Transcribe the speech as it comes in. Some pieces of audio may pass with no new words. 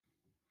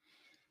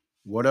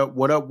What up?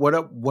 What up? What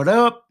up? What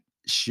up?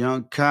 It's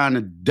Young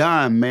Kinda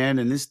Done, man,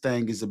 and this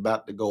thing is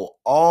about to go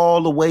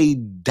all the way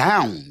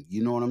down.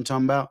 You know what I'm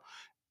talking about?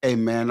 Hey,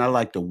 man, I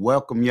like to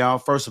welcome y'all.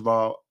 First of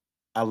all,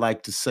 I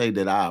like to say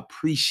that I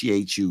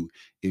appreciate you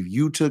if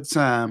you took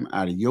time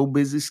out of your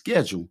busy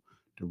schedule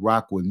to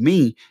rock with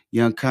me,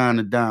 Young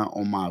Kinda Done,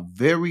 on my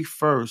very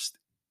first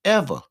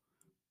ever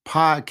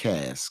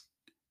podcast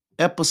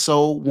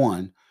episode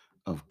 1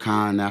 of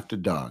Con After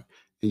Dark.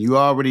 And you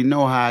already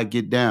know how I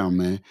get down,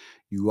 man.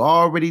 You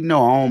already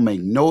know I don't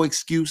make no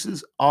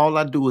excuses. All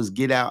I do is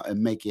get out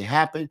and make it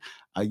happen.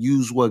 I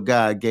use what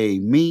God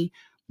gave me,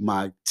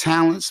 my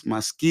talents, my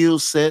skill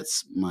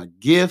sets, my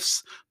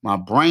gifts, my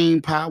brain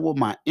power,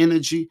 my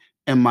energy,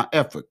 and my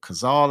effort.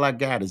 Because all I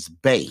got is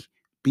BAE,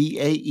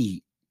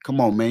 BAE. Come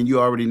on, man. You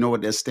already know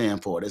what that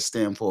stands for. That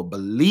stands for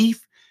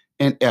belief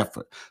and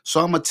effort.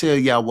 So I'm going to tell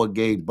y'all what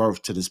gave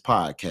birth to this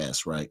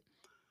podcast, right?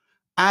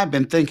 I've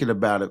been thinking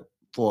about it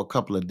for a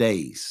couple of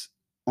days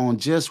on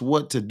just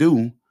what to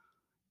do.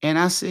 And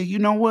I said, you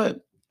know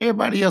what?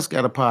 Everybody else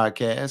got a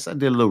podcast. I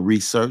did a little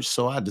research.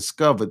 So I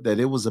discovered that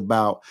it was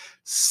about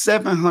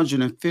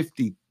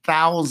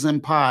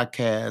 750,000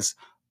 podcasts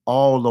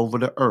all over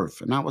the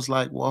earth. And I was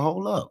like, well,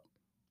 hold up.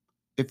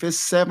 If it's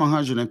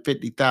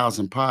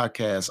 750,000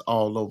 podcasts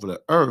all over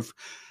the earth,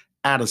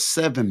 out of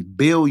 7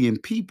 billion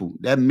people,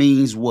 that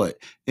means what?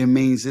 It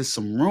means there's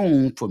some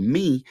room for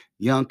me,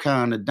 Young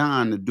Kinda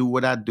Don, to do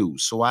what I do.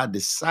 So I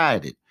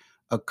decided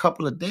a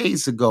couple of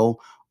days ago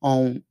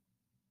on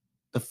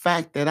the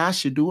fact that I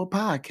should do a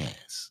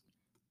podcast.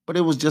 But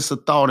it was just a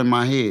thought in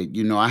my head.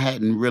 You know, I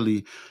hadn't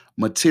really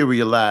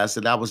materialized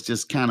it. I was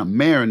just kind of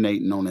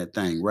marinating on that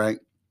thing, right?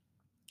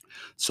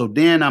 So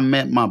then I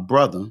met my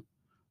brother,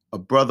 a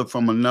brother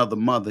from another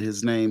mother.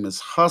 His name is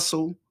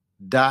Hustle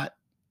Dot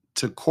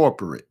to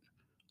Corporate.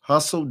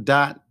 Hustle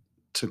Dot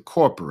to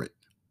Corporate.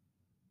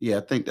 Yeah,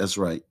 I think that's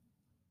right.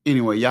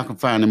 Anyway, y'all can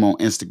find him on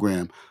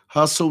Instagram.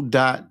 Hustle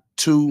dot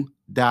to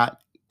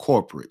dot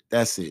corporate.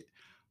 That's it.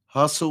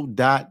 Hustle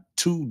dot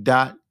to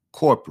dot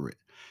corporate.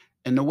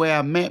 And the way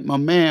I met my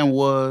man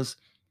was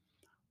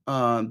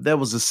there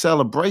was a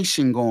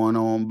celebration going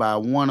on by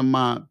one of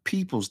my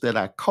peoples that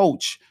I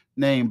coach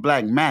named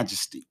Black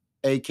Majesty,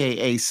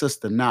 aka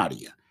Sister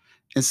Nadia.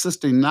 And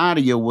Sister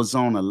Nadia was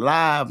on a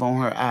live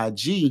on her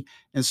IG.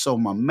 And so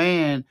my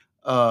man,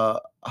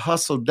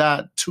 Hustle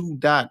dot to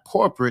dot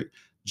corporate,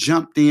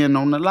 jumped in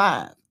on the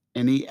live.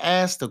 And he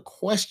asked a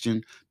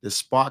question that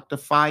sparked a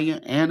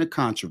fire and a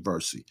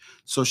controversy.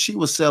 So she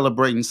was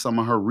celebrating some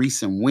of her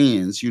recent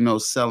wins, you know,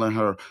 selling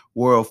her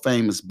world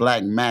famous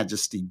Black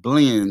Majesty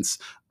blends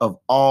of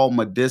all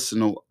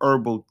medicinal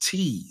herbal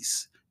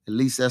teas. At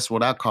least that's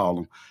what I call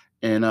them.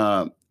 And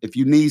if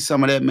you need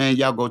some of that, man,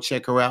 y'all go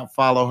check her out.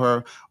 Follow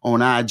her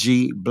on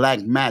IG,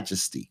 Black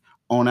Majesty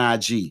on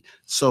IG.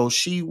 So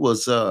she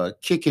was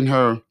kicking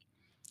her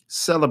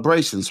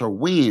celebrations, her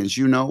wins,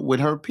 you know, with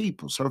her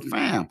peoples, her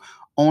fam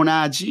on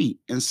IG.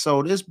 And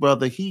so this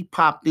brother, he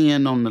popped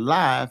in on the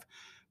live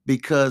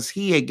because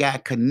he had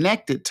got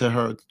connected to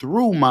her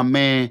through my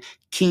man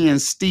Ken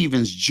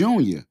Stevens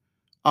Jr.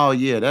 Oh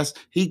yeah, that's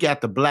he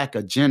got the Black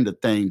Agenda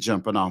thing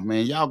jumping off,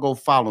 man. Y'all go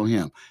follow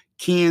him.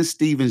 Ken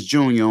Stevens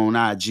Jr. on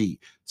IG.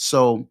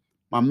 So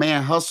my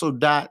man Hustle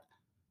Dot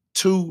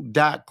to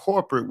Dot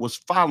Corporate was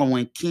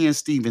following Ken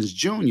Stevens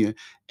Jr.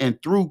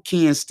 And through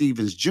Ken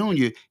Stevens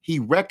Jr., he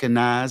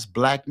recognized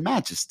Black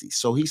Majesty.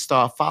 So he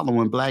started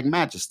following Black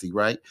Majesty,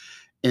 right?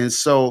 And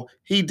so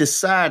he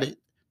decided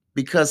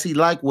because he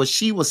liked what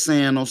she was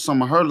saying on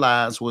some of her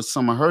lives with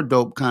some of her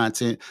dope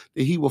content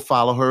that he would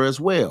follow her as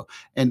well.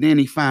 And then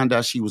he found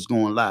out she was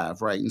going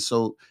live, right? And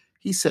so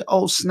he said,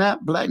 oh,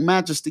 snap, Black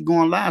Majesty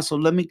going live. So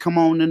let me come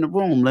on in the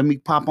room. Let me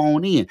pop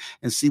on in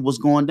and see what's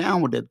going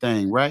down with that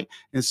thing, right?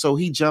 And so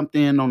he jumped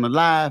in on the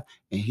live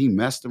and he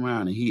messed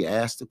around and he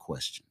asked the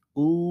question.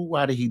 Ooh,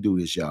 why did he do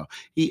this, y'all?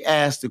 He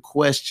asked the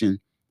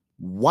question,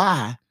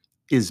 why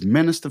is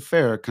Minister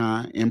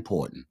Farrakhan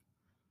important?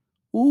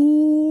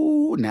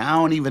 Ooh, now I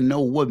don't even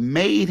know what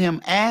made him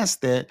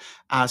ask that.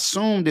 I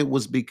assumed it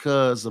was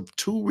because of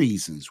two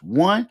reasons.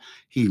 One,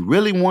 he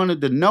really wanted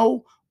to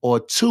know,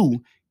 or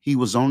two, he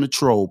was on the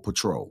troll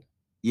patrol.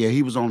 Yeah,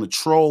 he was on the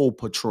troll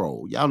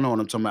patrol. Y'all know what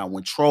I'm talking about.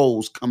 When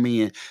trolls come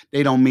in,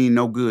 they don't mean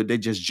no good. They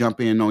just jump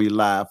in on your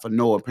live for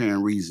no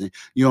apparent reason.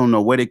 You don't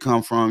know where they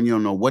come from. You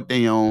don't know what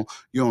they own.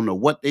 You don't know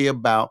what they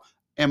about.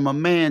 And my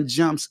man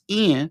jumps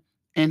in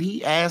and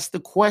he asked the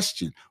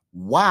question,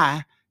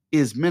 why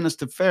is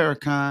Minister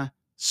Farrakhan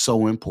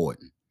so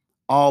important?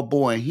 Oh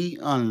boy, he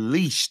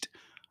unleashed,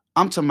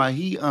 I'm talking about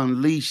he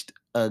unleashed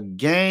a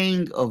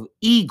gang of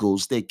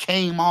eagles that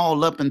came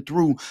all up and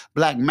through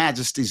Black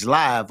Majesty's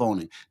live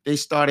on it. They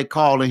started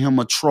calling him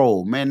a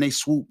troll. Man, they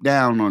swooped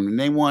down on him.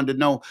 They wanted to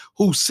know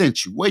who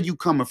sent you, where you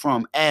coming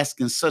from,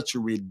 asking such a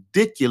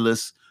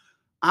ridiculous,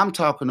 I'm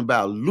talking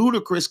about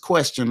ludicrous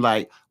question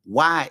like,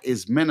 why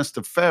is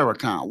Minister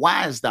Farrakhan,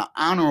 why is the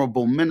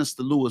Honorable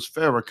Minister Louis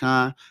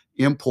Farrakhan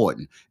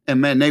important.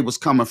 And man, they was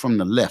coming from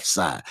the left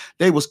side.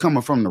 They was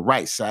coming from the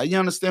right side. You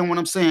understand what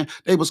I'm saying?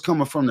 They was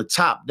coming from the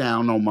top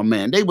down on my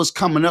man. They was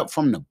coming up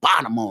from the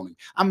bottom on him.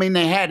 I mean,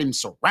 they had him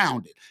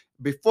surrounded.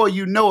 Before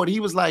you know it, he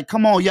was like,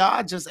 come on, y'all,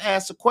 I just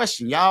asked a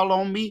question. Y'all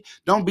on me?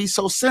 Don't be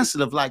so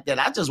sensitive like that.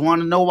 I just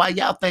want to know why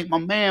y'all think my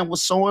man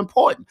was so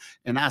important.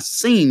 And I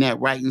seen that,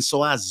 right? And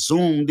so I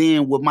zoomed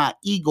in with my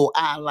eagle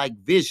eye like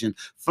vision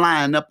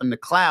flying up in the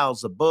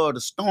clouds above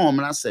the storm.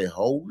 And I said,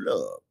 hold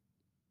up.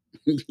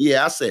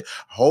 Yeah, I said,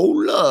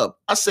 hold up.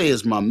 I say,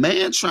 is my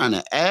man trying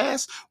to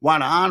ask why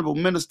the Honorable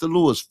Minister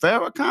Louis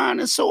Farrakhan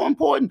is so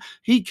important?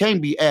 He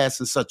can't be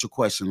asking such a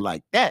question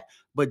like that.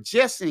 But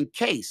just in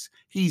case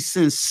he's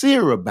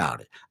sincere about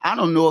it, I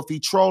don't know if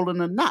he's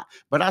trolling or not,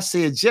 but I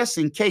said, just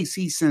in case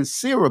he's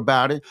sincere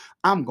about it,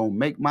 I'm going to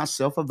make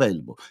myself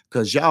available.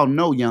 Because y'all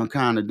know, Young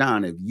Kinda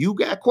Don, if you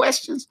got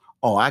questions,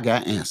 oh, I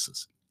got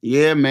answers.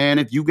 Yeah, man.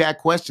 If you got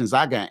questions,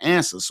 I got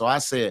answers. So I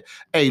said,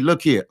 hey,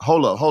 look here.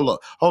 Hold up.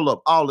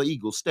 All the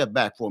Eagles, step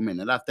back for a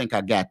minute. I think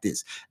I got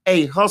this.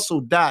 Hey,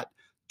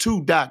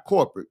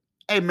 hustle.2.corporate.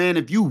 Hey, man,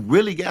 if you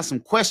really got some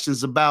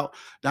questions about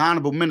the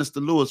Honorable Minister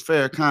Louis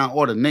Farrakhan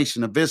or the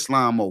Nation of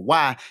Islam or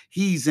why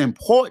he's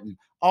important,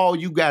 all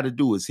you got to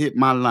do is hit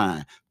my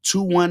line,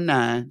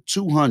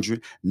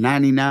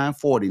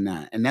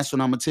 219-200-9949. And that's what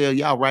I'm going to tell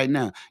y'all right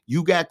now.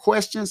 You got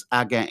questions,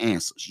 I got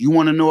answers. You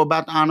want to know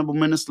about the Honorable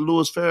Minister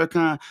Louis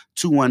Farrakhan?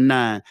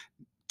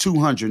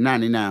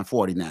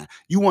 219-200-9949.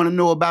 You want to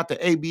know about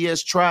the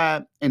ABS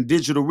Tribe and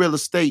digital real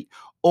estate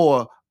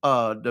or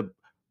the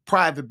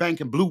private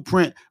banking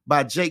blueprint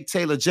by Jake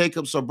Taylor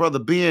Jacobs or brother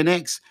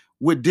BNX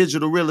with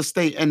digital real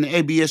estate and the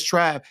ABS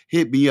Tribe?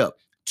 Hit me up.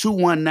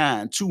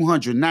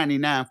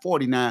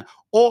 219-200-9949,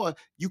 or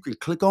you can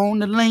click on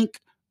the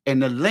link,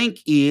 and the link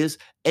is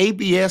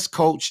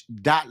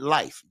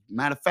abscoach.life.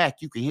 Matter of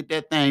fact, you can hit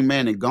that thing,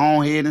 man, and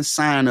go ahead and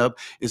sign up.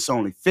 It's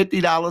only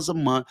 $50 a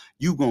month.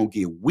 You're going to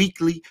get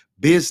weekly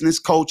business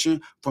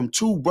coaching from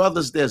two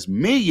brothers that's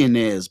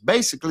millionaires.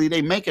 Basically,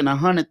 they making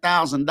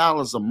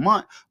 $100,000 a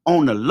month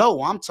on the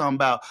low. I'm talking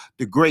about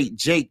the great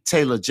Jake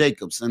Taylor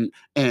Jacobs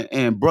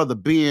and brother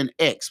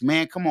BNX.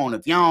 Man, come on.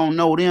 If y'all don't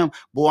know them,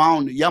 boy,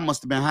 y'all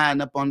must have been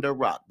hiding up under a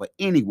rock. But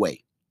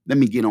anyway, let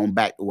me get on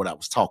back to what I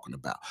was talking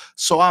about.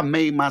 So I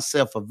made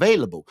myself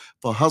available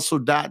for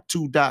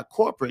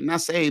hustle.2.corporate. And I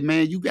say, hey,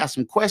 man, you got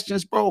some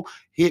questions, bro?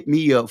 Hit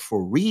me up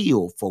for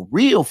real.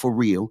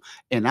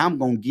 And I'm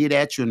going to get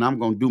at you and I'm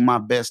going to do my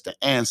best to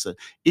answer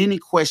any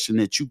question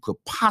that you could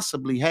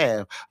possibly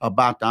have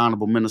about the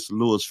Honorable Minister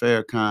Louis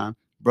Farrakhan,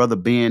 brother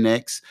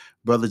BNX,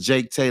 brother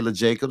Jake Taylor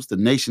Jacobs, the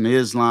Nation of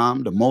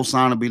Islam, the Most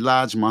Honorable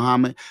Elijah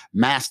Muhammad,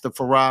 Master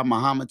Farad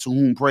Muhammad, to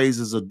whom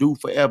praises are due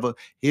forever.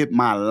 Hit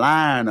my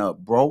line up,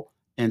 bro.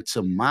 And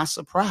to my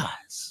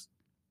surprise,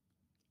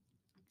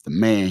 the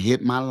man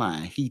hit my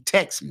line. He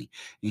texted me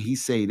and he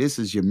said, this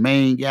is your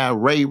main guy,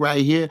 Ray,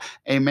 right here.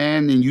 Hey,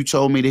 man, and you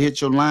told me to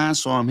hit your line,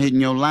 so I'm hitting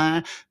your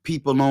line.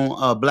 People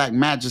on Black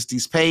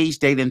Majesty's page,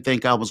 they didn't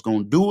think I was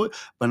going to do it,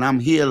 but I'm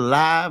here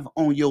live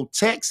on your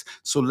text.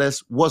 So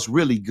what's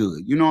really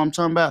good? You know what I'm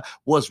talking about?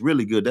 What's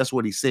really good? That's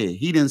what he said.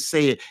 He didn't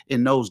say it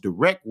in those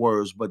direct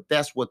words, but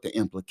that's what the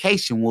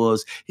implication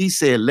was. He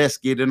said, let's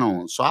get it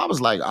on. So I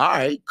was like, all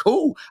right,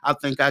 cool. I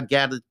think I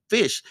gathered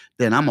fish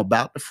that I'm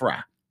about to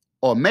fry.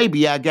 Or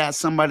maybe I got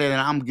somebody that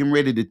I'm getting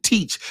ready to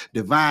teach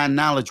divine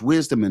knowledge,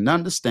 wisdom, and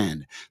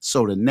understanding.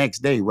 So the next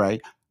day, right,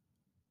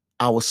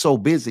 I was so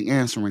busy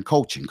answering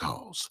coaching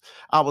calls.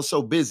 I was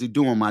so busy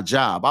doing my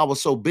job. I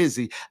was so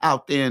busy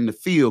out there in the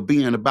field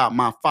being about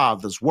my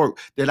father's work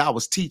that I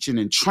was teaching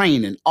and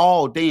training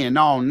all day and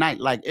all night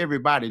like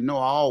everybody know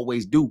I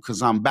always do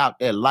because I'm about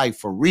that life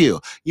for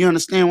real. You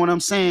understand what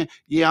I'm saying?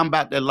 Yeah, I'm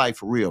about that life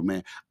for real,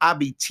 man. I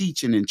be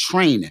teaching and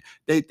training.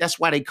 That's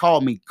why they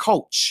call me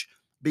coach.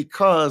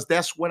 Because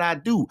that's what I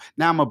do.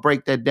 Now I'm gonna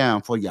break that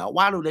down for y'all.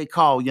 Why do they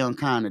call Young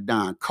Kinda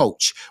Don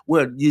coach?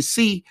 Well, you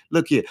see,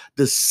 look here,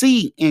 the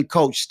C in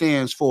coach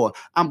stands for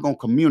I'm gonna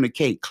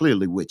communicate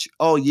clearly with you.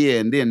 Oh, yeah,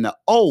 and then the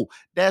O,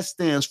 that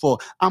stands for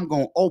I'm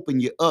gonna open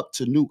you up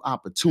to new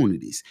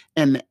opportunities.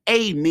 And the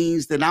A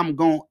means that I'm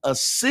gonna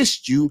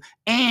assist you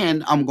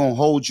and I'm gonna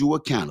hold you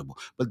accountable.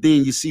 But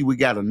then you see, we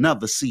got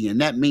another C, and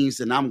that means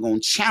that I'm gonna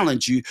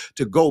challenge you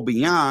to go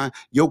beyond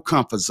your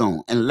comfort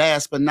zone. And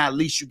last but not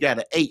least, you got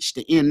an H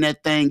to end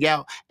that thing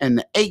out. And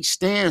the H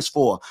stands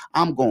for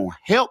I'm going to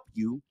help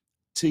you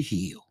to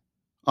heal.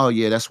 Oh,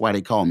 yeah, that's why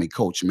they call me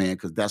coach, man,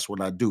 because that's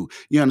what I do.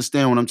 You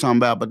understand what I'm talking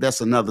about? But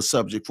that's another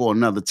subject for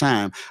another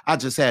time. I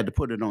just had to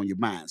put it on your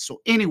mind.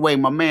 So anyway,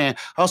 my man,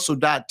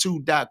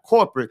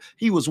 hustle.2.corporate,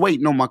 he was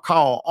waiting on my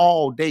call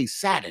all day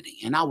Saturday.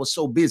 And I was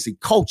so busy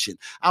coaching.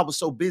 I was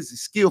so busy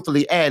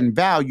skillfully adding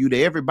value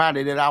to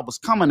everybody that I was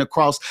coming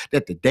across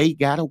that the day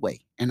got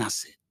away. And I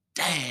said,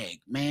 dang,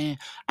 man,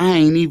 I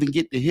ain't even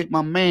get to hit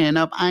my man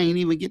up. I ain't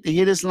even get to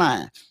hit his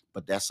line.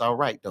 But that's all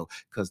right, though,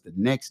 because the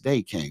next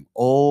day came.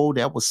 Oh,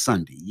 that was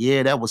Sunday.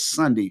 Yeah, that was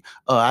Sunday.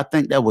 I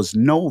think that was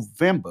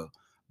November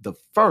the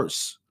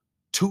 1st,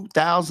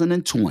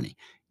 2020.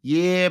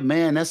 Yeah,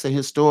 man, that's a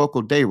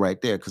historical day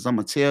right there, because I'm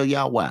going to tell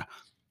y'all why.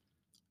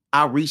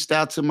 I reached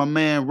out to my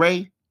man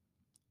Ray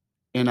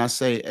and I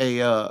say, "Hey,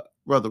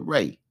 brother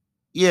Ray,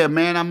 yeah,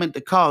 man, I meant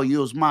to call you.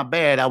 It was my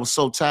bad. I was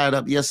so tied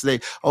up yesterday."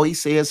 Oh, he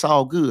said it's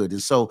all good.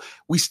 And so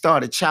we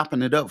started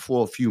chopping it up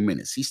for a few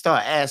minutes. He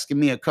started asking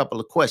me a couple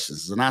of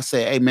questions. And I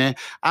said, "Hey, man,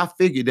 I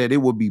figured that it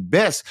would be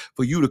best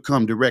for you to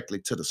come directly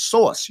to the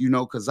source,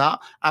 because I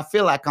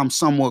feel like I'm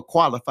somewhat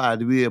qualified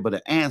to be able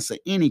to answer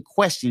any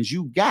questions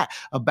you got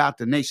about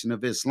the Nation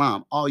of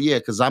Islam." Oh, yeah,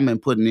 because I've been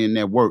putting in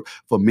that work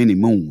for many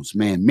moons,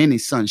 man, many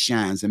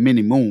sunshines and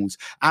many moons.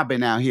 I've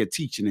been out here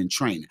teaching and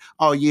training.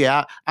 Oh,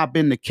 yeah, I've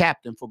been the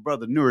captain for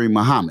Brother Nuri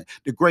Muhammad,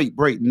 the great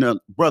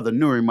brother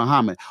Nuri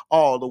Muhammad,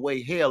 all the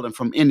way hailing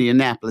from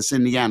Indianapolis,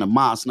 Indiana,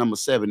 Mosque number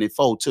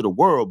 74 to the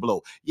World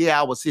Blow. Yeah,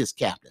 I was his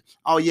captain.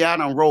 Oh, yeah, I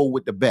done rolled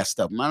with the best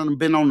of them. I done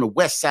been on the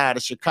west side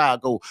of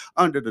Chicago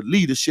under the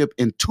leadership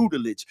and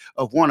tutelage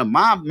of one of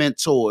my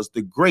mentors,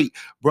 the great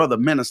brother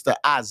minister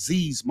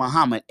Aziz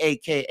Muhammad,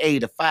 a.k.a.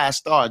 the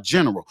 5-star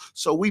general.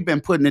 So we've been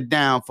putting it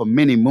down for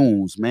many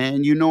moons,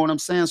 man. You know what I'm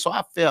saying? So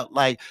I felt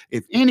like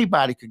if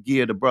anybody could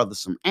give the brother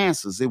some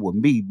answers, it would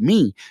be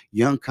me,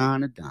 Young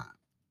Khan of Don.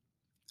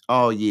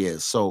 Oh, yeah.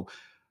 So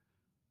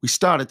we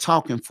started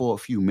talking for a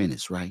few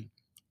minutes, right?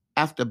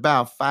 After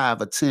about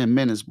 5 or 10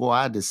 minutes, boy,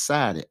 I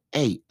decided,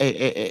 hey,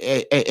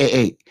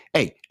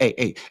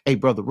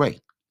 brother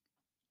Ray.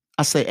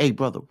 I say, hey,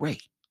 brother Ray,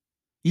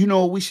 you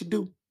know what we should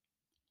do?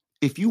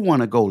 If you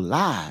want to go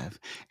live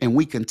and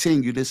we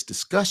continue this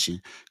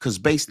discussion, because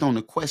based on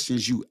the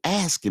questions you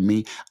asking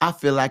me, I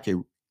feel like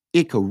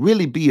it could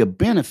really be a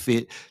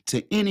benefit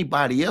to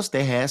anybody else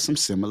that has some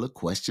similar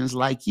questions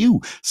like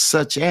you,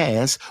 such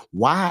as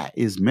why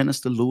is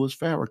Minister Louis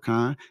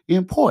Farrakhan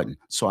important?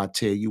 So I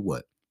tell you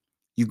what,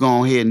 you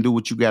go ahead and do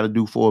what you got to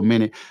do for a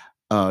minute.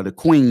 The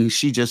queen,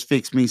 she just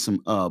fixed me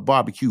some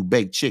barbecue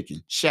baked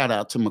chicken. Shout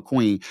out to my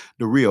queen,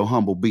 the real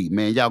humble bee,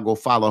 man. Y'all go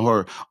follow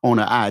her on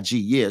her IG.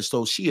 Yeah,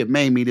 so she had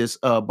made me this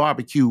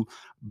barbecue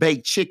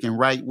baked chicken,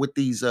 right, with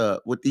these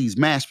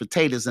mashed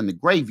potatoes and the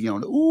gravy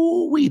on it.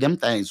 Ooh, wee, them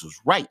things was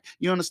right.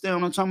 You understand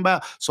what I'm talking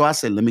about? So I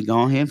said, let me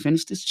go ahead and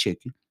finish this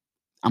chicken.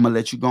 I'm gonna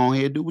let you go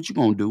ahead and do what you're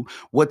gonna do.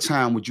 What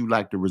time would you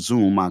like to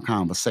resume my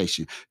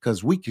conversation?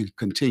 Because we can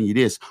continue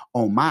this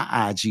on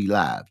my IG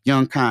live,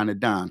 Young Khan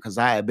of Don, because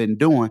I have been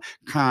doing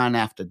Khan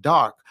After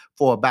Dark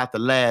for about the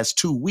last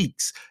 2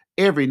 weeks,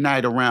 every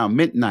night around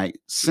midnight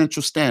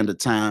Central Standard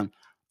Time.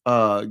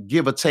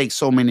 Give or take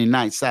so many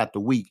nights out the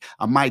week.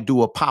 I might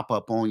do a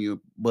pop-up on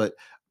you, but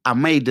I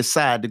may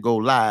decide to go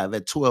live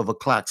at 12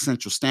 o'clock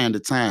Central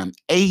Standard Time,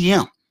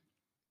 AM,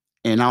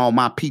 and all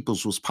my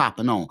peoples was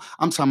popping on.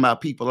 I'm talking about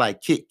people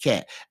like Kit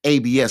Kat,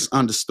 ABS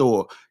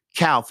underscore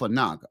Cal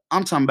Fanaga.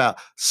 I'm talking about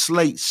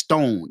Slate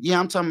Stone. Yeah,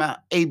 I'm talking about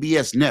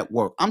ABS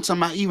Network. I'm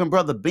talking about even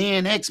brother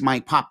Ben X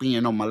might pop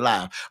in on my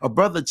live. Or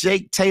brother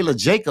Jake Taylor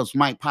Jacobs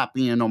might pop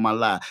in on my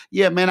live.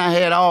 Yeah, man, I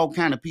had all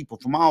kind of people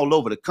from all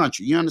over the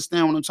country. You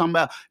understand what I'm talking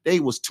about? They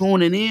was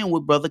tuning in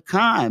with brother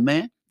Khan,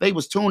 man. They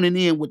was tuning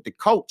in with the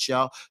coach,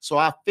 y'all. So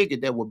I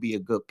figured that would be a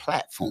good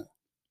platform.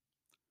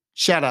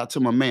 Shout out to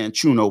my man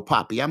Chuno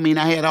Poppy. I mean,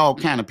 I had all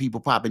kind of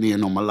people popping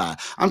in on my live.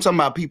 I'm talking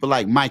about people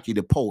like Mikey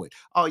the Poet.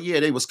 Oh, yeah,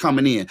 they was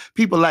coming in.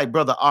 People like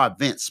Brother R.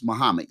 Vince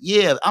Muhammad.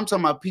 Yeah, I'm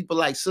talking about people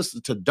like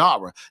Sister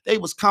Tadara. They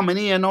was coming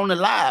in on the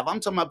live. I'm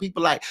talking about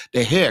people like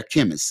the hair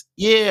chemist.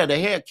 Yeah, the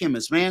hair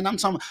chemist, man. I'm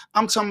talking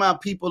about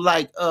people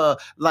like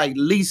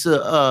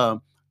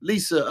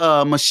Lisa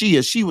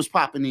Mashia, she was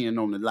popping in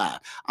on the live.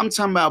 I'm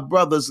talking about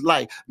brothers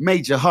like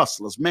Major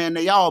Hustlers, man.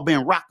 They all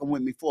been rocking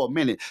with me for a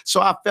minute. So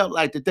I felt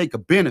like that they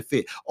could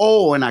benefit.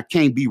 Oh, and I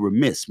can't be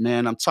remiss,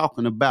 man. I'm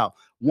talking about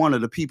one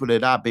of the people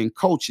that I've been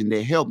coaching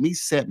that helped me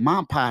set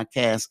my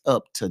podcast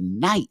up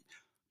tonight.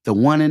 The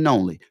one and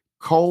only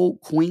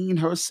Cold Queen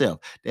herself.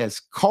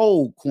 That's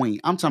Cold Queen.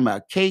 I'm talking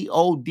about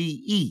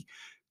Kode.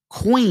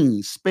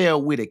 Queen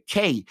spelled with a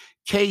K,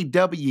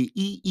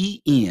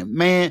 Kween.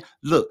 Man,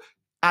 look,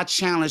 I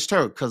challenged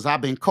her because I've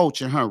been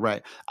coaching her,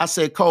 right? I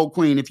said, Cold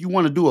Queen, if you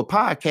want to do a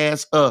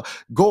podcast,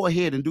 go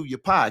ahead and do your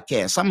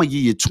podcast. I'm gonna give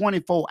you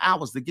 24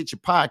 hours to get your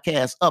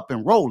podcast up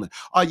and rolling.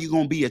 Are you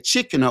gonna be a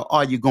chicken or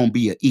are you gonna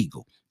be an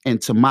eagle?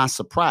 And to my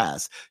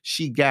surprise,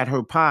 she got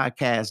her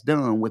podcast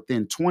done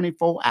within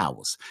 24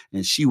 hours.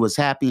 And she was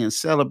happy and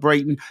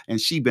celebrating,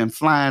 and she been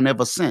flying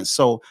ever since.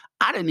 So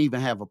I didn't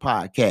even have a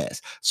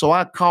podcast. So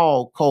I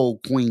called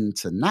Cold Queen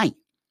tonight.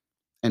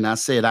 And I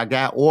said, I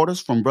got orders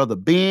from brother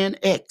Ben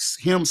X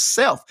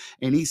himself.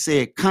 And he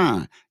said,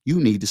 Khan, you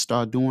need to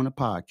start doing a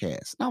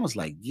podcast. And I was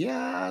like,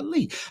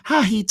 golly,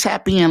 how he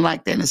tap in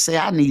like that and say,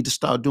 I need to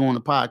start doing a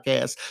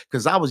podcast?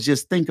 Because I was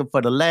just thinking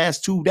for the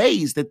last 2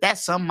 days that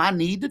that's something I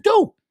need to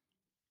do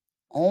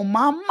on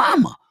my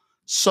mama.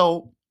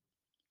 So,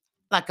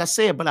 like I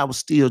said, but I was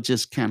still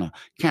just kind of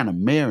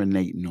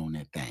marinating on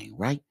that thing,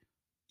 right?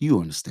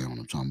 You understand what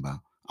I'm talking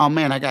about. Oh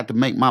man, I got to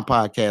make my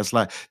podcast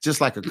like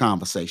just like a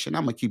conversation.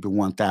 I'm gonna keep it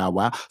 1,000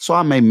 while. So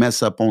I may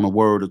mess up on a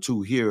word or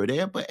two here or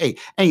there, but hey,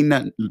 ain't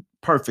nothing.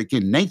 perfect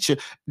in nature.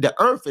 The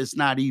earth is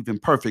not even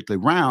perfectly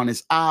round.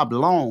 It's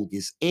oblong,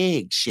 it's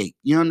egg shaped.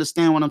 You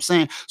understand what I'm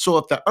saying? So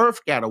if the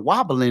earth got a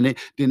wobble in it,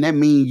 then that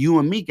means you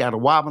and me got a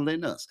wobble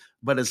in us.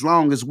 But as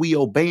long as we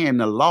obeying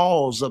the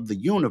laws of the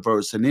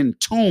universe and in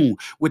tune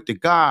with the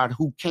God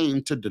who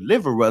came to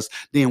deliver us,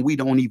 then we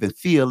don't even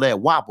feel that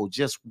wobble,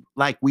 just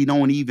like we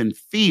don't even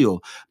feel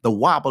the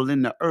wobble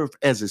in the earth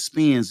as it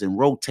spins and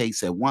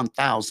rotates at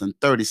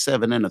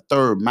 1,037 and a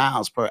third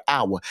miles per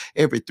hour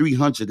every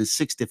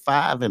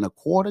 365 and a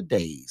quarter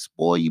days.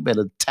 Boy, you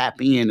better tap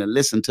in and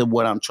listen to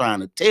what I'm trying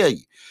to tell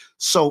you.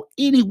 So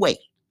anyway,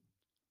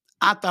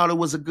 I thought it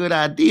was a good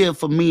idea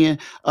for me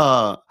and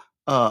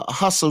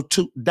hustle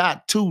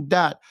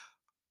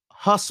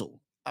hustle.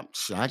 I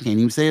can't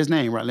even say his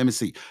name right. Let me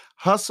see.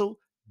 Hustle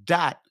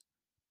dot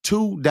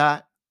two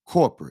dot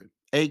corporate,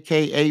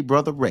 aka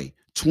Brother Ray,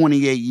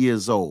 28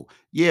 years old.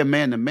 Yeah,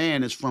 man, the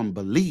man is from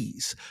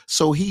Belize.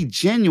 So he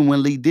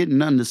genuinely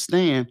didn't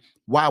understand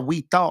why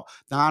we thought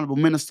the Honorable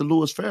Minister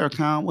Louis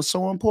Farrakhan was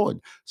so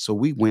important. So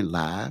we went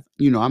live.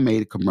 I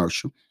made a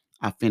commercial.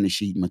 I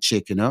finished eating my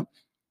chicken up.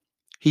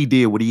 He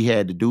did what he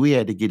had to do. He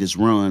had to get his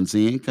runs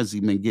in because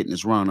he'd been getting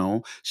his run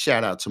on.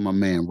 Shout out to my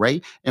man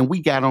Ray. And we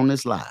got on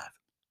this live.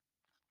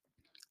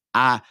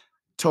 I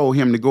told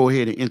him to go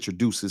ahead and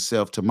introduce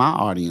himself to my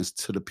audience,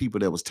 to the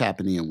people that was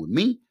tapping in with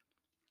me.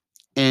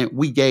 And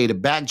we gave the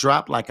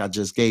backdrop like I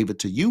just gave it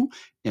to you.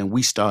 And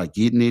we started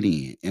getting it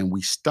in. And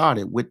we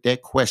started with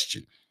that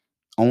question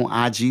on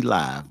IG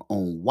Live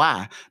on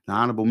why the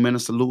Honorable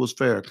Minister Louis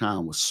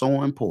Farrakhan was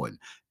so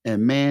important.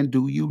 And man,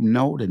 do you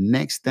know the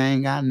next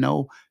thing I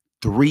know,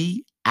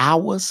 3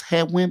 hours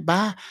had went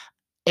by.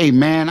 Hey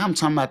man, I'm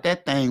talking about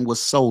that thing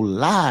was so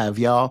live,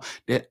 y'all,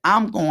 that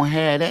I'm gonna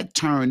have that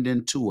turned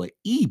into an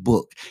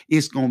ebook.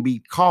 It's gonna be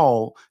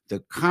called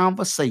The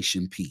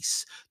Conversation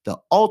Piece, the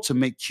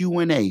ultimate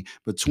Q&A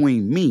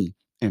between me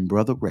and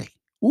Brother Ray.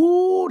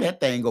 Ooh, that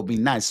thing gonna be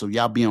nice. So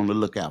y'all be on the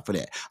lookout for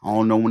that. I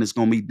don't know when it's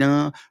gonna be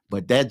done,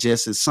 but that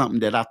just is something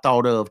that I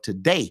thought of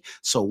today.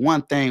 So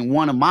one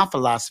of my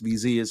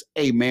philosophies is,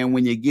 hey man,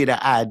 when you get an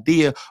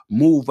idea,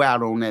 move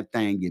out on that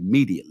thing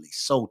immediately.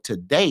 So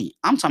today,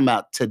 I'm talking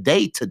about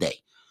today.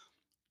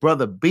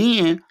 Brother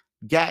Ben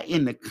got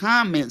in the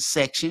comment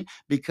section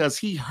because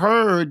he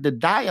heard the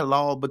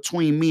dialogue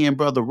between me and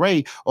Brother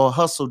Ray or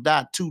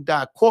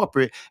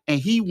hustle.2.corporate, and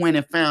he went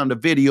and found a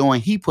video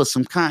and he put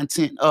some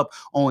content up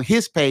on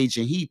his page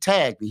and he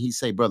tagged me. He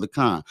said, Brother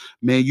Khan,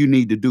 man, you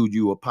need to do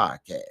you a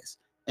podcast.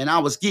 And I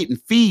was getting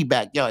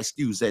feedback. Y'all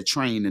excuse that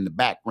train in the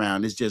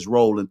background. It's just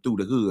rolling through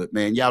the hood,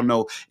 man. Y'all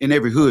know in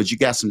every hood, you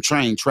got some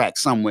train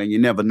tracks somewhere and you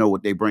never know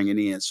what they're bringing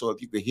in. So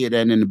if you could hear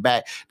that in the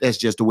back, that's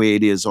just the way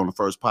it is on the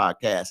first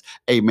podcast.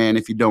 Hey, man,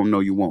 if you don't know,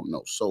 you won't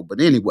know. So,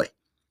 but anyway,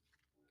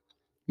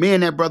 me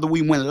and that brother,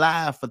 we went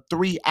live for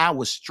 3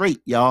 hours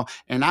straight, y'all.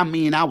 And I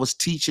mean, I was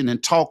teaching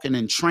and talking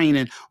and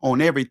training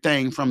on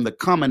everything from the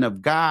coming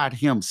of God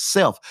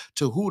himself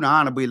to who the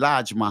Honorable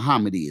Elijah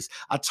Muhammad is.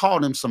 I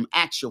taught him some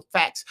actual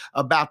facts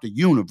about the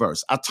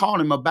universe. I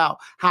taught him about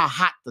how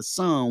hot the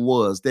sun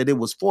was, that it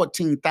was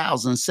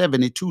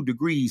 14,072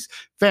 degrees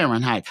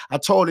Fahrenheit. I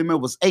told him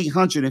it was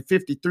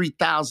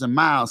 853,000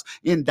 miles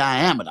in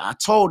diameter. I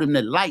told him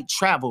that light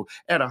traveled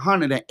at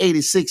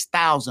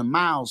 186,000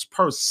 miles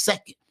per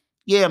second.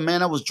 Yeah,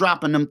 man, I was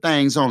dropping them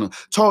things on him.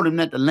 Told him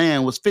that the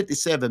land was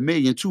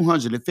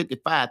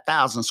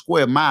 57,255,000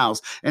 square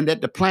miles and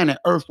that the planet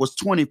Earth was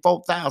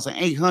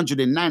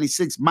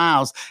 24,896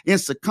 miles in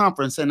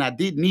circumference. And I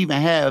didn't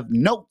even have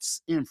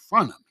notes in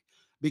front of me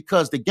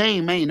because the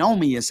game ain't on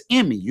me, it's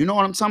in me. You know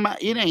what I'm talking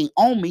about? It ain't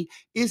on me,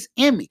 it's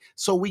in me.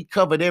 So we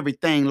covered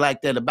everything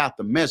like that about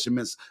the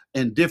measurements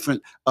and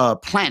different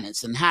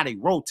planets and how they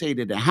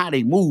rotated and how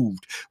they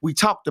moved. We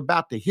talked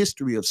about the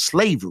history of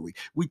slavery.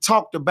 We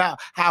talked about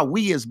how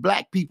we as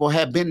Black people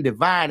have been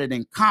divided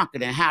and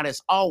conquered and how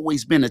that's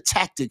always been a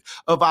tactic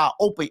of our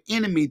open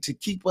enemy to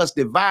keep us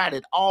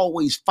divided,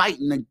 always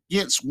fighting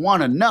against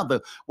one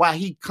another while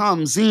he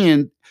comes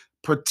in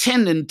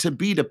pretending to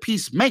be the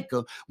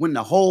peacemaker when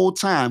the whole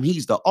time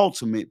he's the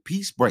ultimate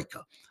peace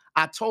breaker.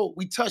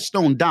 We touched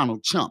on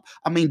Donald Trump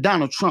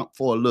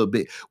for a little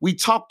bit. We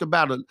talked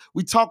about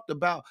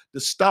the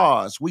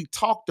stars. We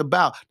talked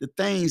about the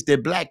things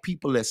that Black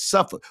people have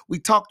suffered. We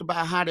talked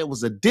about how there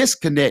was a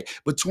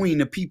disconnect between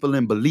the people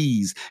in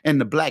Belize and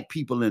the Black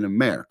people in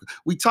America.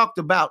 We talked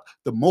about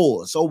the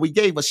Moors. So we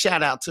gave a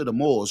shout out to the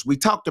Moors. We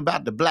talked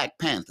about the Black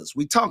Panthers.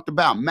 We talked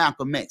about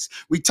Malcolm X.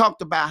 We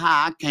talked about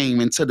how I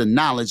came into the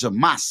knowledge of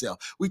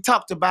myself. We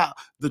talked about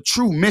the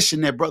true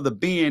mission that Brother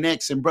Ben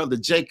X and Brother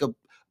Jake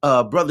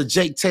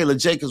Taylor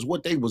Jacobs,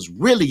 what they was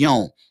really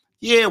on.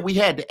 Yeah, we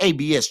had the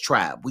ABS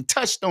tribe. We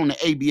touched on the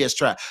ABS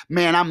tribe.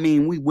 Man, I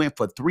mean, we went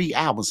for 3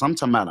 hours. I'm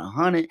talking about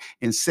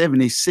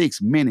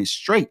 176 minutes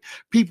straight.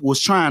 People was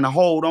trying to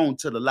hold on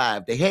to the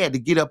live. They had to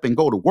get up and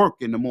go to work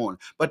in the morning.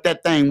 But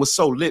that thing was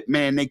so lit,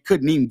 man, they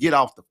couldn't even get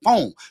off the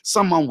phone.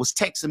 Someone was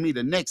texting me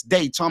the next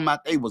day talking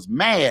about they was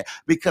mad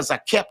because I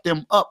kept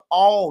them up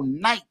all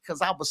night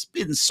because I was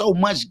spitting so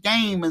much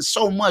game and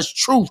so much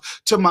truth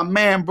to my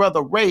man,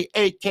 Brother Ray,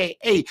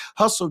 a.k.a.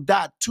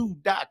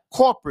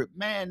 Hustle.2.corporate.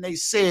 Man, they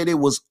said it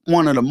was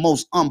one of the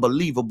most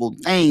unbelievable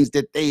things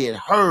that they had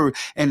heard,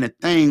 and the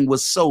thing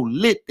was so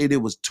lit that it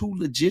was too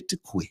legit to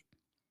quit.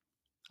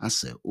 I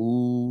said,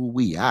 ooh,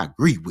 I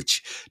agree with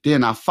you.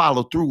 Then I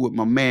followed through with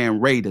my man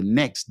Ray the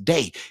next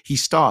day. He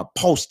started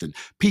posting.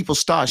 People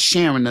start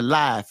sharing the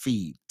live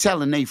feed,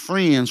 telling their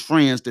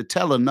friends to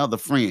tell another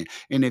friend.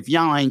 And if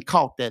y'all ain't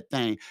caught that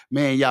thing,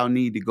 man, y'all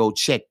need to go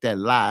check that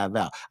live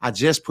out. I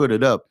just put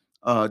it up.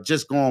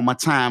 Just go on my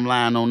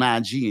timeline on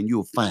IG and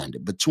you'll find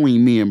it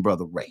between me and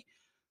Brother Ray.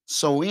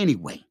 So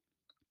anyway,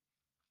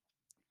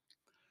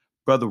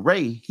 Brother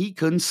Ray, he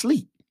couldn't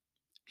sleep.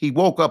 He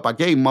woke up. I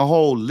gave him a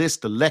whole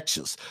list of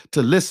lectures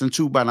to listen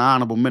to by the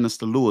Honorable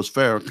Minister Louis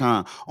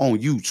Farrakhan on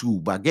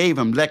YouTube. I gave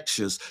him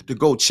lectures to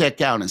go check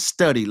out and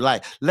study,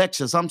 like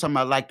lectures. I'm talking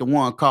about like the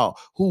one called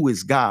Who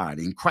is God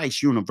in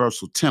Christ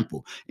Universal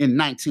Temple in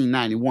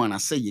 1991. I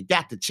say you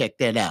got to check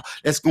that out.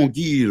 That's going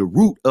to give you the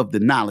root of the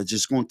knowledge.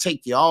 It's going to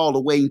take you all the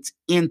way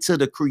into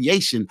the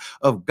creation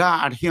of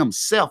God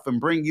himself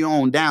and bring you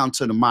on down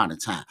to the modern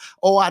time.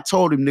 Oh, I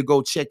told him to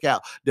go check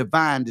out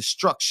Divine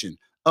Destruction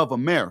of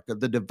America,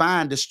 the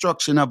divine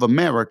destruction of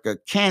America.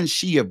 Can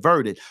she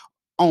avert it?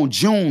 On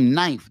June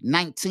 9th,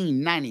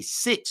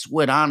 1996,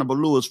 where the Honorable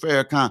Louis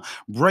Farrakhan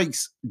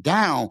breaks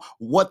down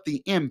what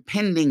the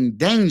impending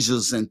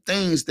dangers and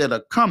things that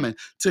are coming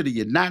to the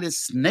United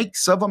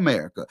Snakes of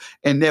America,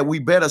 and that we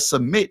better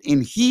submit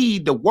and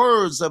heed the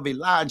words of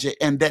Elijah,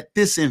 and that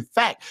this, in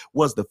fact,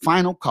 was the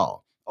final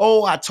call.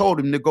 Oh, I told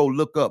him to go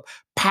look up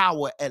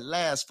Power at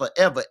Last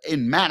Forever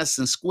in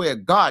Madison Square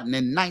Garden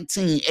in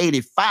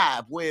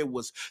 1985, where it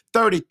was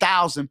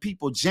 30,000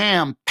 people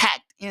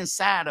jam-packed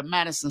inside of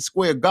Madison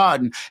Square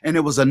Garden, and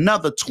there was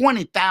another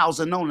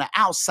 20,000 on the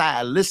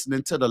outside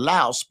listening to the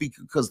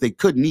loudspeaker because they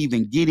couldn't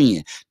even get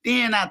in.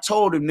 Then I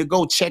told him to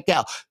go check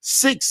out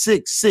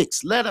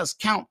 666. Let us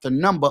count the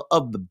number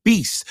of the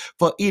beast,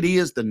 for it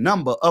is the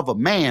number of a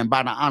man,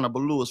 by the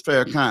Honorable Louis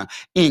Farrakhan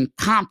in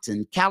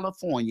Compton,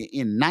 California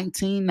in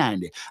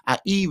 1990. I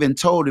even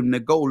told him to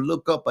go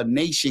look up A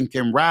Nation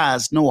Can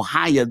Rise No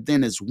Higher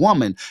Than Its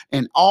Woman,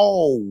 an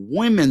all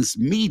women's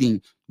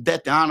meeting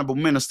that the Honorable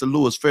Minister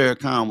Louis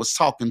Farrakhan was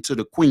talking to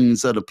the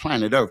queens of the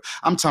planet Earth.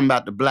 I'm talking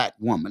about the black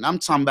woman. I'm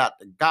talking about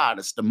the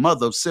goddess, the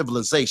mother of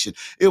civilization.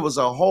 It was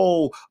a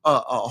whole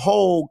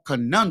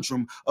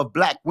conundrum of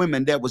black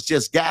women that was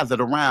just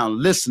gathered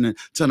around listening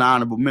to the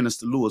Honorable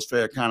Minister Louis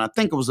Farrakhan. I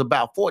think it was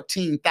about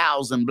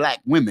 14,000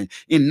 black women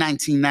in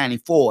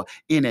 1994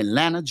 in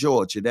Atlanta,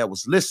 Georgia, that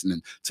was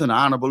listening to the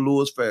Honorable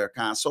Louis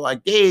Farrakhan. So I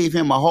gave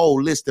him a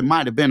whole list. There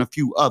might have been a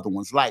few other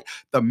ones, like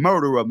the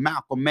murder of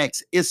Malcolm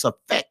X, its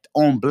effect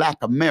on Black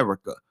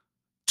America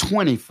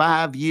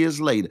 25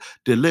 years later,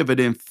 delivered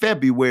in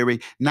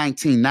February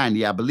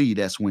 1990. I believe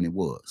that's when it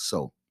was.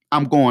 So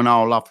I'm going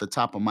all off the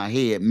top of my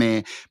head,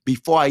 man.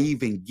 Before I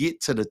even get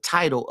to the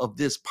title of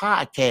this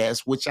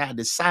podcast, which I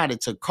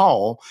decided to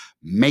call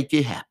Make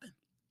It Happen.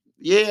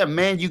 Yeah,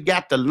 man, you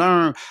got to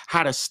learn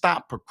how to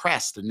stop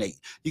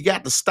procrastinating. You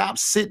got to stop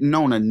sitting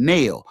on a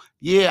nail.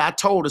 Yeah, I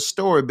told a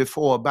story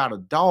before about a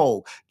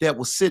dog that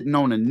was sitting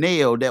on a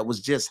nail that was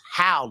just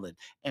howling.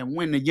 And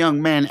when the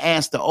young man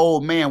asked the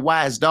old man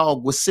why his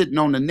dog was sitting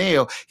on the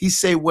nail, he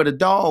said, well, the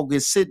dog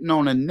is sitting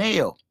on a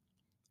nail.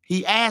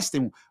 He asked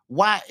him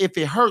why, if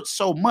it hurts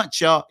so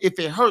much, y'all, if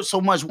it hurts so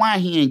much, why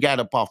he ain't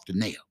got up off the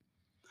nail?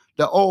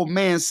 The old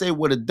man said,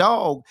 well, the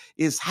dog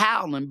is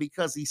howling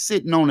because he's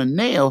sitting on a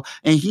nail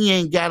and he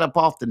ain't got up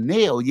off the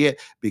nail yet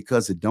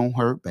because it don't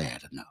hurt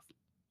bad enough.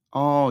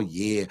 Oh,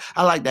 yeah.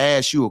 I like to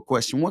ask you a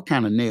question. What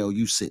kind of nail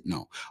you sitting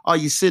on? Are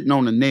you sitting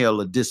on the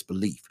nail of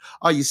disbelief?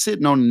 Are you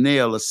sitting on the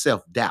nail of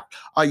self-doubt?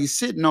 Are you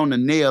sitting on the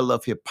nail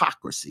of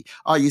hypocrisy?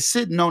 Are you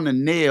sitting on the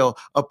nail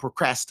of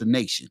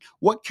procrastination?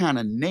 What kind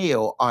of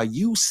nail are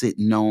you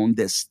sitting on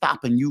that's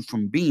stopping you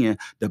from being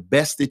the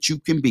best that you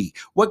can be?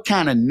 What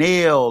kind of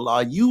nail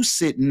are you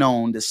sitting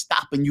on that's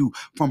stopping you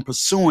from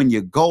pursuing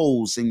your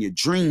goals and your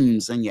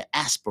dreams and your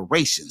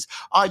aspirations?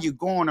 Are you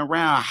going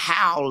around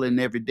howling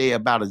every day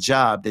about a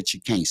job that you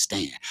can't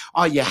stand?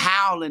 Are you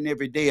howling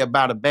every day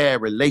about a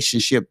bad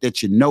relationship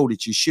that you know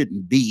that you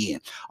shouldn't be in?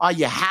 Are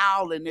you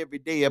howling every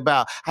day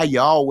about how you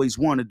always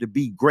wanted to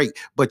be great,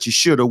 but you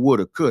shoulda,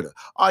 woulda, coulda?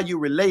 Are you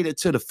related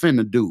to the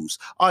finna do's?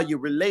 Are you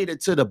related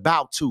to the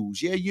bout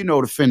to's? Yeah, you know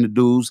the finna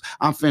do's.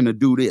 I'm finna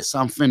do this.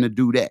 I'm finna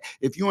do that.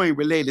 If you ain't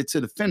related to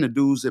the finna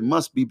do's, it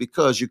must be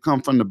because you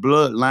come from the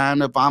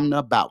bloodline of I'm the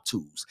about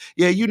to's.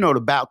 Yeah, you know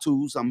the bout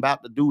to's. I'm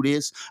about to do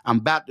this. I'm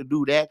about to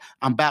do that.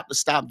 I'm about to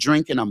stop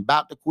drinking. I'm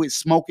about to quit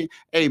smoking. smoking.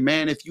 Hey,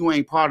 man, if you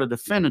ain't part of the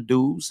finna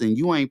dudes and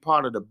you ain't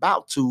part of the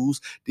bout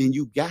twos, then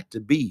you got to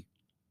be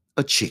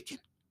a chicken.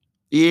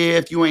 Yeah,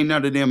 if you ain't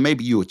none of them,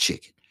 maybe you a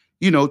chicken.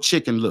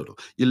 Chicken little.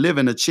 You're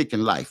living a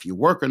chicken life. You're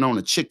working on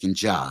a chicken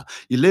job.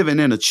 You're living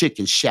in a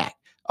chicken shack.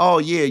 Oh,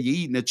 yeah, you're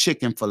eating a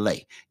chicken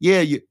fillet.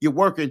 Yeah, you're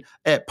working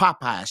at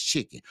Popeye's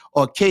chicken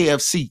or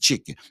KFC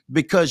chicken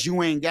because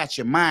you ain't got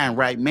your mind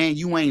right, man.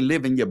 You ain't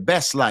living your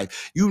best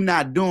life. You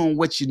not doing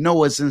what you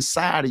know is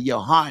inside of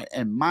your heart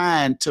and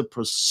mind to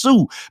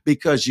pursue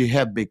because you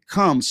have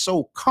become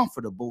so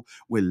comfortable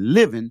with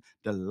living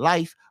the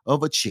life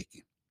of a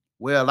chicken.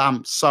 Well,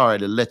 I'm sorry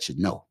to let you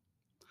know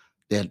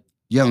that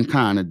young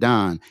kind of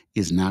Don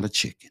is not a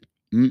chicken.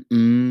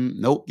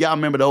 Nope. Y'all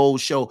remember the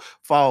old show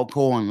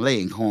Foghorn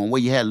Leghorn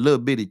where you had a little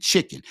bitty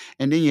chicken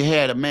and then you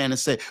had a man that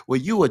said, well,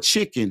 you a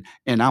chicken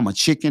and I'm a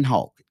chicken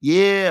hawk.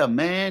 Yeah,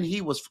 man.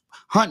 He was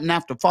hunting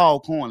after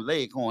Foghorn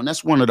Leghorn.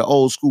 That's one of the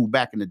old school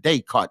back in the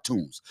day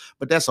cartoons.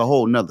 But that's a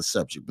whole nother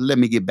subject. But let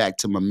me get back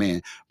to my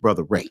man,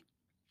 Brother Ray,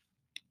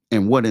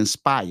 and what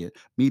inspired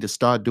me to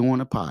start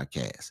doing a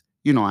podcast.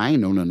 I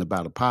ain't know nothing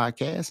about a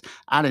podcast.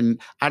 I didn't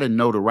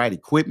know the right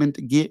equipment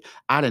to get.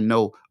 I didn't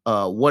know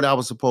what I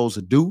was supposed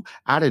to do.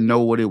 I didn't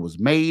know what it was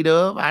made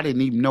of. I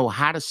didn't even know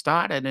how to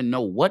start. I didn't know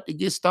what to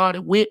get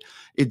started with.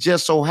 It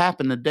just so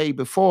happened the day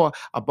before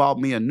I bought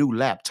me a new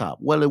laptop.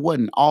 Well, it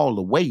wasn't all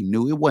the way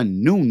new. It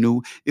wasn't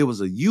new. It was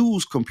a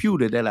used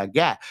computer that I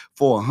got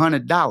for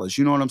 $100.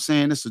 You know what I'm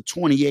saying? It's a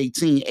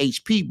 2018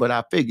 HP, but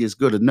I figure it's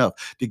good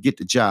enough to get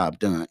the job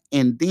done.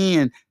 And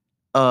then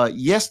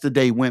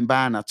yesterday went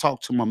by and I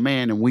talked to my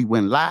man and we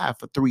went live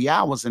for 3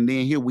 hours. And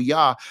then here we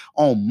are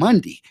on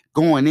Monday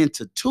going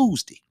into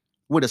Tuesday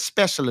with a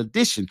special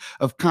edition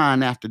of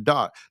Con After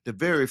Dark, the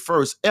very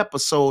first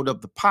episode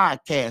of the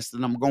podcast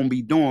that I'm going to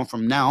be doing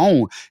from now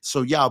on.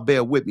 So y'all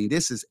bear with me.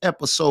 This is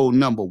episode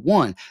number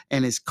 1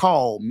 and it's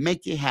called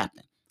Make It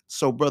Happen.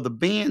 So Brother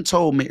Ben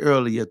told me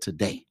earlier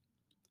today,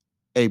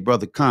 hey,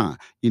 Brother Con,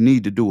 you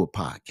need to do a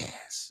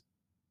podcast.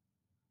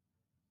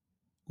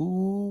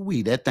 Ooh,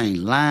 that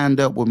thing lined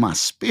up with my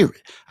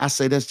spirit. I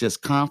say that's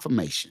just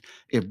confirmation.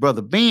 If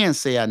Brother Ben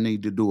say I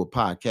need to do a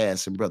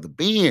podcast, and Brother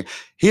Ben,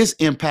 his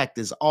impact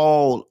is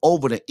all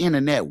over the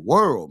internet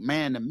world,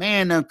 man. The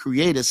man done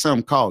created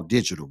something called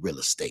digital real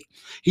estate.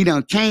 He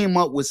done came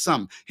up with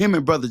something. Him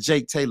and Brother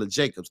Jake Taylor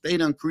Jacobs, they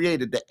done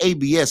created the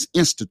ABS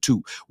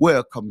Institute, where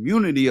a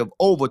community of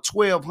over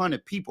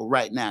 1,200 people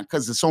right now,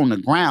 because it's on the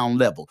ground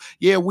level.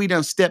 Yeah, we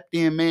done stepped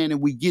in, man,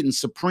 and we getting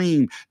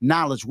supreme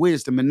knowledge,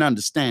 wisdom, and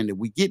understanding.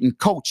 We getting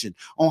coaching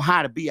on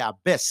how to be our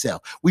best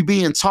self. We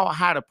being taught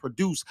how to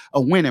produce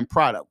a winning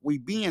product. We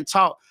being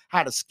taught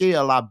how to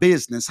scale our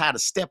business, how to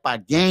step our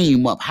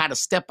game up, how to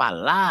step our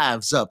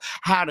lives up,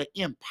 how to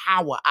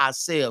empower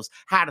ourselves,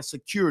 how to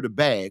secure the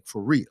bag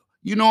for real.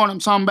 You know what I'm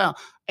talking about?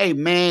 Hey,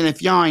 man,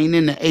 if y'all ain't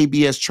in the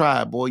ABS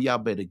tribe, boy, y'all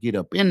better get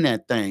up in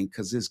that thing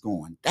because it's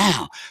going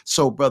down.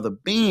 So, Brother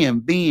Ben,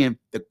 being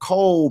the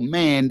cold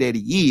man that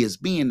he is,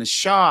 being the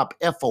sharp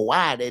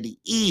FOI that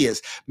he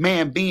is,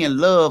 man, being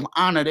loved,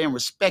 honored, and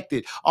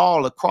respected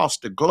all across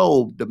the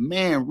globe, the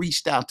man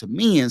reached out to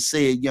me and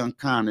said, Young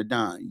Connor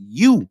Don,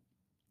 you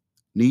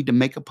need to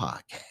make a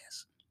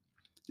podcast.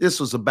 This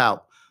was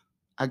about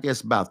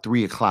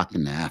 3 o'clock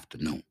in the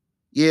afternoon.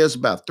 Yeah, it's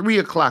about 3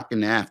 o'clock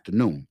in the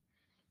afternoon.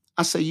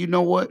 I say, you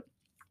know what?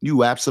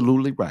 You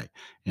absolutely right.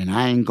 And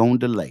I ain't going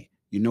to delay.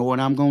 You know what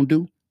I'm going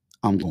to do?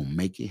 I'm going to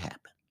make it happen.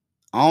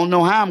 I don't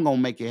know how I'm going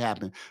to make it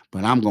happen,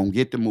 but I'm going to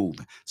get to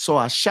moving. So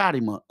I shot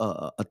him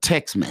a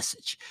text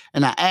message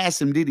and I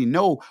asked him, did he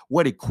know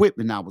what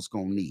equipment I was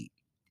going to need?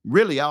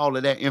 Really, all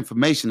of that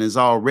information is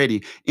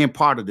already in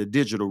part of the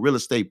digital real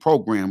estate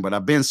program, but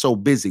I've been so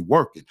busy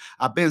working.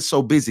 I've been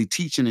so busy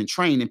teaching and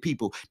training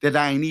people that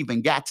I ain't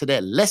even got to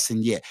that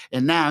lesson yet.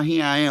 And now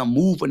here I am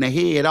moving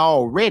ahead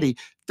already,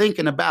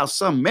 thinking about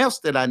something else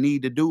that I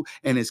need to do.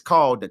 And it's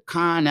called the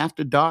Con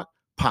After Dark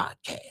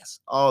podcast.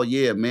 Oh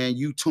yeah, man,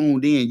 you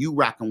tuned in, you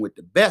rocking with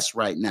the best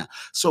right now.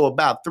 So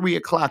about 3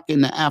 o'clock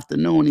in the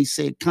afternoon, he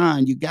said,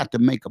 Con, you got to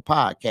make a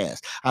podcast.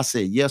 I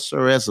said, yes,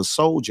 sir. As a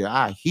soldier,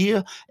 I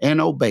hear and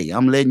obey.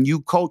 I'm letting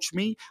you coach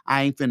me.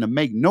 I ain't finna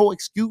make no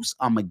excuse.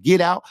 I'm gonna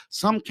get out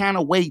some kind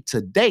of way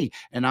today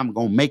and I'm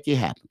gonna make it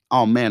happen.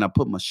 Oh man, I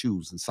put my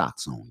shoes and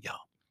socks on, y'all.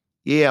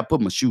 Yeah, I put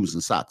my shoes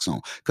and socks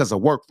on because I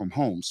work from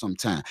home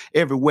sometimes.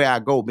 Everywhere I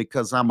go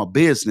because I'm a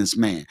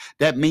businessman.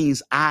 That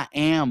means I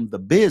am the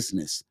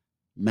business,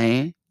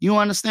 man. You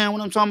understand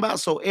what I'm talking about?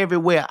 So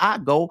everywhere I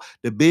go,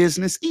 the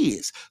business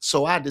is.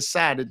 So I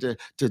decided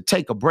to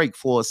take a break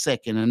for a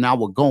second and I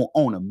would go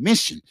on a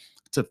mission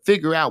to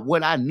figure out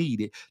what I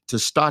needed to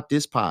start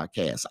this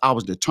podcast. I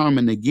was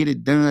determined to get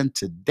it done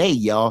today,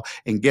 y'all.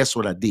 And guess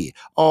what I did?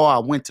 Oh, I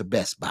went to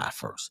Best Buy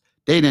first.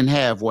 They didn't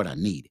have what I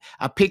needed.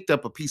 I picked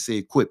up a piece of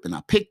equipment.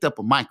 I picked up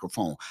a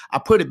microphone. I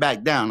put it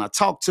back down. I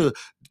talked to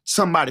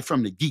somebody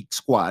from the Geek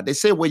Squad. They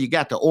said, well, you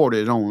got to order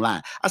it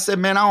online. I said,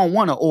 man, I don't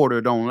want to order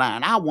it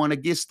online. I want to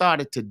get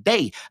started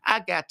today.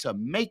 I got to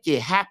make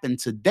it happen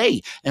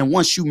today. And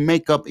once you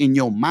make up in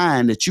your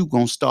mind that you're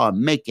going to start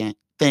making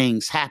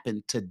things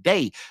happen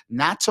today,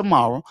 not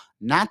tomorrow,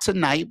 not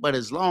tonight, but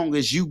as long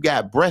as you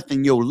got breath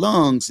in your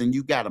lungs and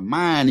you got a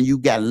mind and you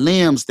got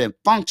limbs that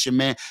function,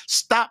 man,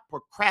 stop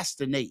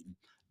procrastinating.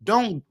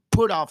 Don't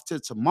put off to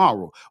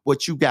tomorrow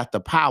what you got the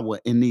power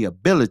and the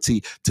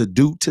ability to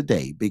do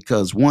today,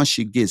 because once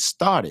you get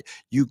started,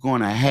 you're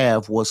going to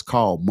have what's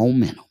called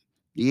momentum.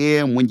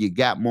 Yeah, and when you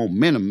got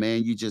momentum,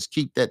 man, you just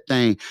keep that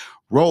thing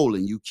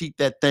rolling. You keep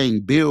that thing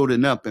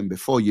building up, and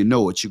before you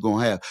know it, you're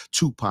gonna have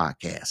 2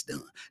 podcasts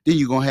done. Then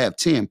you're gonna have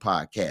 10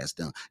 podcasts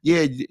done.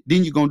 Yeah,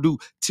 then you're gonna do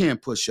 10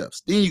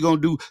 push-ups. Then you're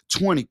gonna do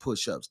 20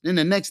 push-ups. Then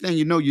the next thing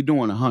you know, you're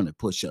doing 100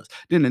 push-ups.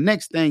 Then the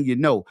next thing you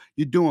know,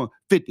 you're doing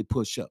 50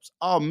 push-ups.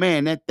 Oh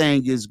man, that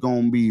thing is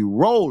gonna be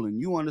rolling.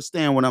 You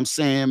understand what I'm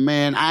saying,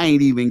 man? I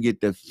ain't even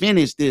get to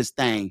finish this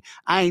thing.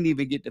 I ain't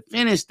even get to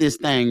finish this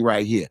thing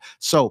right here.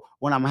 So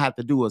what I'm gonna have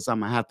to do is I'm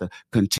gonna have to continue